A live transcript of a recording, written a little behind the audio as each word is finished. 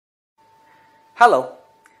Hello,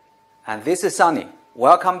 and this is Sunny.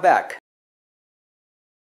 Welcome back.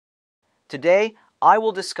 Today, I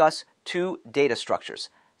will discuss two data structures,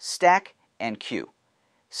 stack and queue.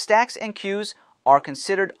 Stacks and queues are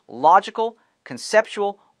considered logical,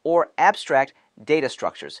 conceptual, or abstract data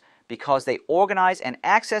structures because they organize and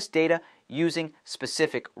access data using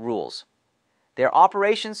specific rules. Their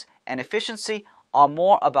operations and efficiency are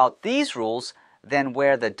more about these rules than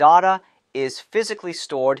where the data is physically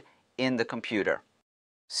stored in the computer.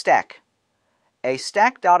 Stack. A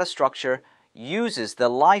stack data structure uses the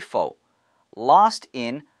LIFO, last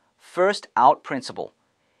in, first out principle.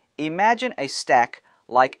 Imagine a stack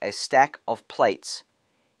like a stack of plates.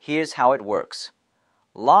 Here's how it works.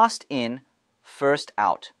 Last in, first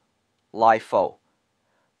out, LIFO.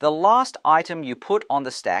 The last item you put on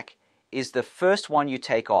the stack is the first one you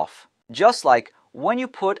take off. Just like when you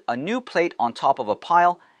put a new plate on top of a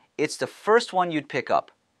pile, it's the first one you'd pick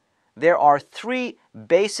up. There are three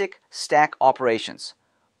basic stack operations: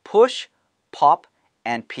 push, pop,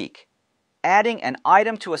 and peek. Adding an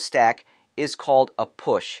item to a stack is called a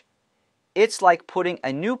push. It's like putting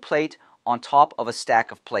a new plate on top of a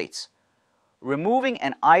stack of plates. Removing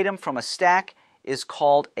an item from a stack is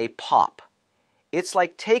called a pop. It's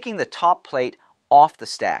like taking the top plate off the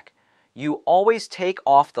stack. You always take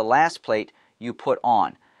off the last plate you put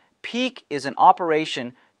on. Peek is an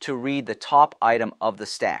operation to read the top item of the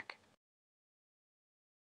stack.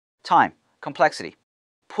 Time, complexity.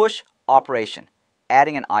 Push operation,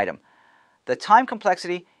 adding an item. The time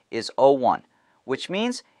complexity is O1, which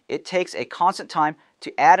means it takes a constant time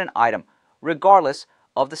to add an item regardless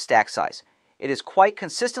of the stack size. It is quite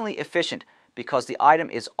consistently efficient because the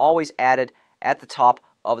item is always added at the top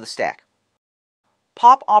of the stack.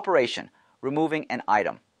 Pop operation, removing an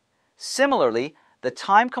item. Similarly, the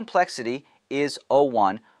time complexity is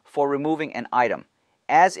O1 for removing an item,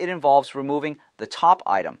 as it involves removing the top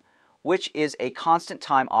item, which is a constant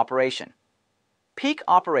time operation. Peek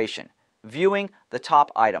operation, viewing the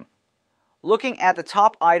top item. Looking at the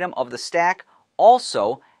top item of the stack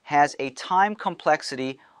also has a time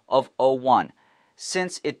complexity of O1,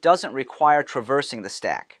 since it doesn't require traversing the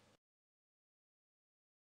stack.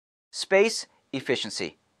 Space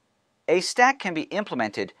efficiency. A stack can be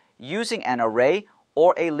implemented using an array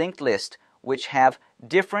or a linked list which have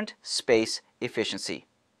different space efficiency.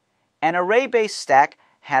 An array-based stack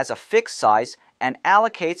has a fixed size and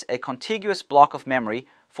allocates a contiguous block of memory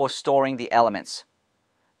for storing the elements.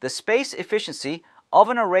 The space efficiency of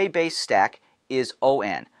an array-based stack is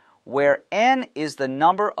ON, where n is the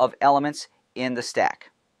number of elements in the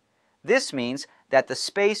stack. This means that the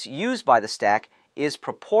space used by the stack is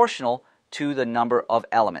proportional to the number of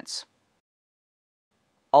elements.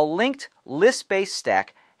 A linked list-based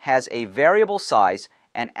stack has a variable size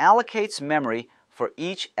and allocates memory for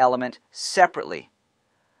each element separately.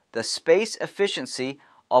 The space efficiency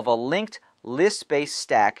of a linked list-based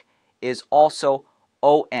stack is also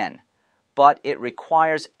ON, but it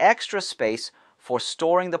requires extra space for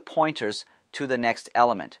storing the pointers to the next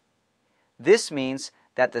element. This means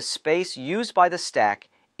that the space used by the stack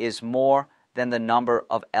is more than the number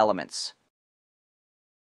of elements.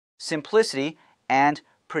 Simplicity and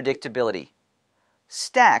predictability.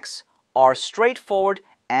 Stacks are straightforward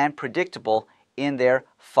and predictable in their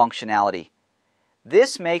functionality.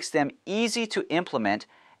 This makes them easy to implement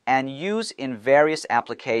and use in various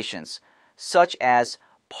applications, such as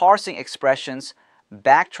parsing expressions,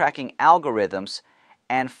 backtracking algorithms,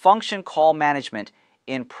 and function call management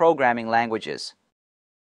in programming languages.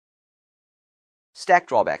 Stack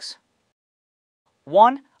drawbacks.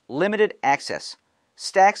 1. Limited access.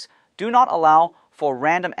 Stacks do not allow for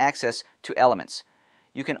random access to elements.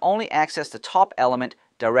 You can only access the top element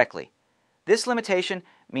directly. This limitation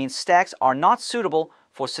means stacks are not suitable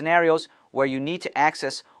for scenarios where you need to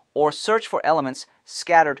access or search for elements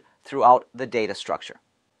scattered throughout the data structure.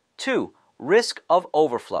 2. Risk of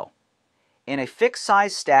overflow. In a fixed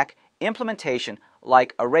size stack implementation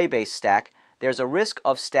like array-based stack, there's a risk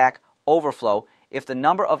of stack overflow if the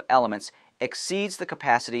number of elements exceeds the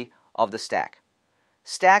capacity of the stack.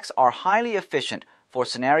 Stacks are highly efficient for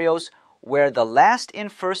scenarios where the last in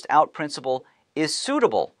first out principle is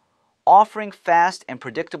suitable, offering fast and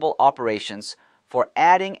predictable operations for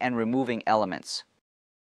adding and removing elements.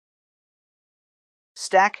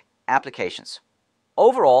 Stack applications.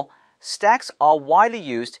 Overall, stacks are widely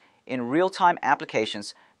used in real-time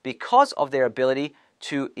applications because of their ability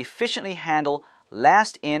to efficiently handle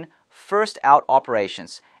last in, first out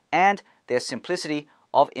operations and their simplicity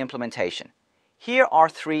of implementation. Here are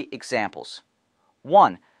three examples.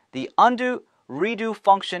 1. The undo-redo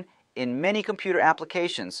function in many computer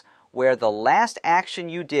applications where the last action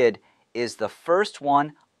you did is the first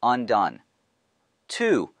one undone.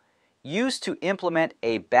 2. Used to implement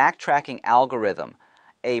a backtracking algorithm,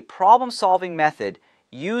 a problem-solving method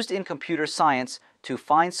used in computer science to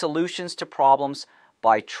find solutions to problems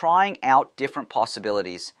by trying out different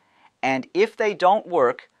possibilities, and if they don't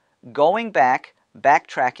work, going back,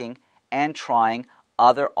 backtracking, and trying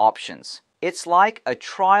other options. It's like a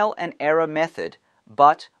trial and error method,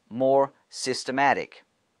 but more systematic.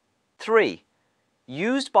 3.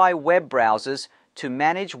 Used by web browsers to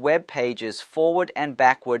manage web pages forward and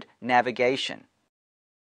backward navigation.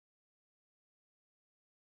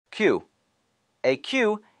 Queue. A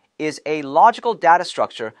queue is a logical data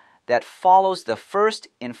structure that follows the first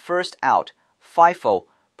in first out FIFO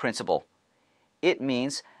principle. It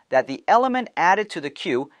means that the element added to the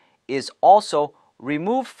queue is also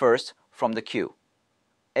removed first from the queue.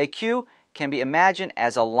 A queue can be imagined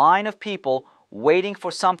as a line of people waiting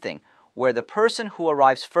for something, where the person who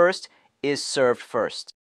arrives first is served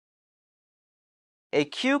first. A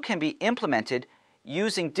queue can be implemented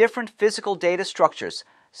using different physical data structures,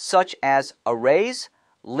 such as arrays,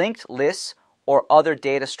 linked lists, or other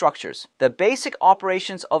data structures. The basic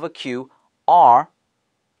operations of a queue are: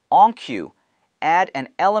 onQueue, add an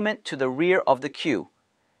element to the rear of the queue;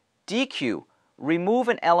 dqueue, remove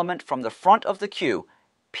an element from the front of the queue;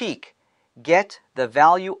 peek, get the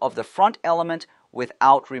value of the front element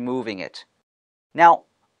without removing it. Now,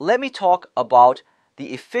 let me talk about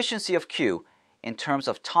the efficiency of queue in terms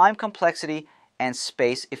of time complexity and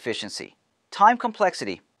space efficiency. Time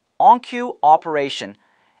complexity: onQueue operation,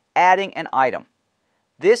 adding an item.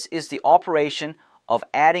 This is the operation of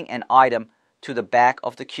adding an item to the back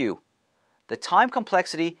of the queue. The time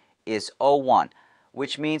complexity is O1,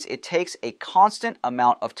 which means it takes a constant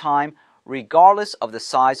amount of time regardless of the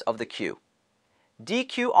size of the queue.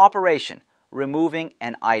 dqueue operation, removing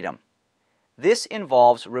an item. This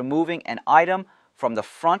involves removing an item from the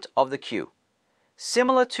front of the queue.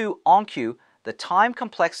 Similar to onQueue, the time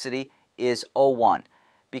complexity is O1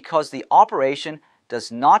 because the operation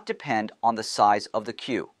does not depend on the size of the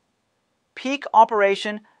queue. Peek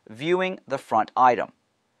operation, viewing the front item.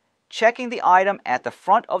 Checking the item at the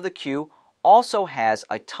front of the queue also has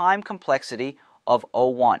a time complexity of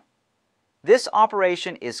O1. This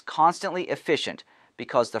operation is constantly efficient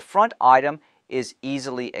because the front item is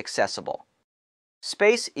easily accessible.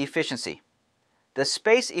 Space efficiency. The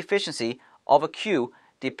space efficiency of a queue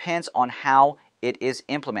depends on how it is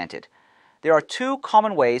implemented. There are two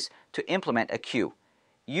common ways to implement a queue: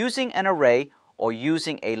 using an array or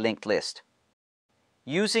using a linked list.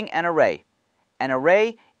 Using an array. An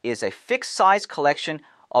array is a fixed size collection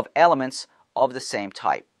of elements of the same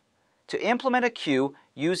type. To implement a queue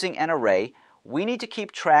using an array, we need to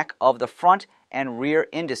keep track of the front and rear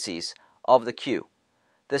indices of the queue.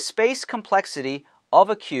 The space complexity of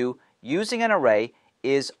a queue using an array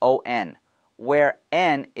is O(n), where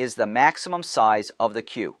n is the maximum size of the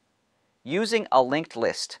queue. Using a linked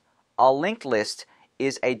list. A linked list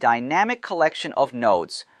is a dynamic collection of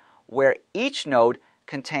nodes, where each node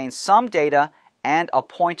contains some data and a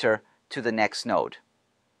pointer to the next node.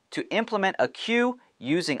 To implement a queue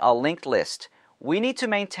using a linked list, we need to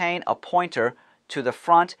maintain a pointer to the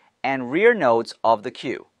front and rear nodes of the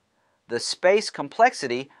queue. The space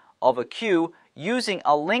complexity of a queue using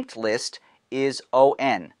a linked list is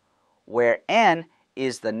O(n), where n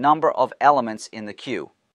is the number of elements in the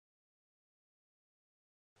queue.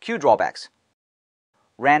 Queue drawbacks.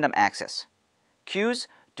 Random access. Queues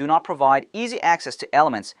do not provide easy access to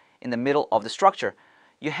elements in the middle of the structure.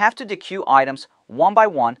 You have to dequeue items one by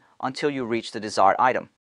one until you reach the desired item.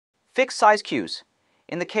 Fixed size queues.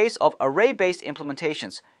 In the case of array-based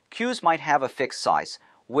implementations, queues might have a fixed size,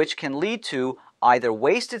 which can lead to either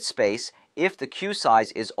wasted space if the queue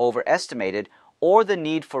size is overestimated, or the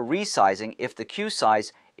need for resizing if the queue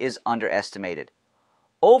size is underestimated.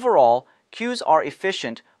 Overall, queues are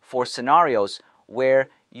efficient for scenarios where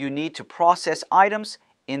you need to process items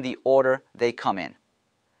in the order they come in.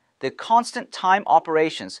 The constant time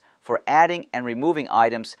operations for adding and removing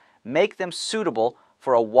items make them suitable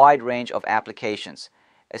for a wide range of applications,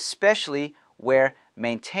 especially where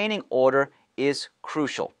maintaining order is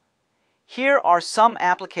crucial. Here are some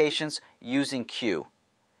applications using queue: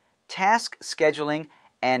 task scheduling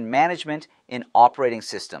and management in operating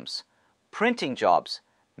systems, printing jobs,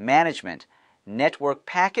 management, network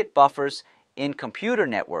packet buffers in computer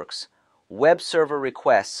networks, web server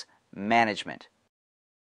requests management.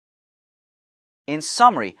 In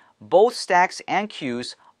summary, both stacks and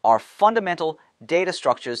queues are fundamental data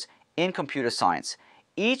structures in computer science,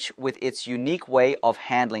 each with its unique way of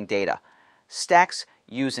handling data. Stacks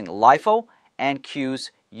using LIFO and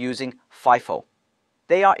queues using FIFO.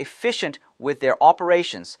 they are efficient with their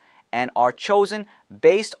operations and are chosen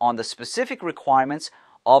based on the specific requirements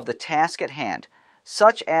of the task at hand,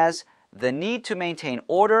 such as the need to maintain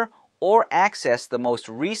order or access the most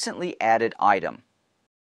recently added item.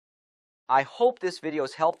 I hope this video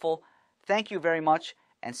is helpful. Thank you very much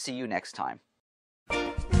and see you next time.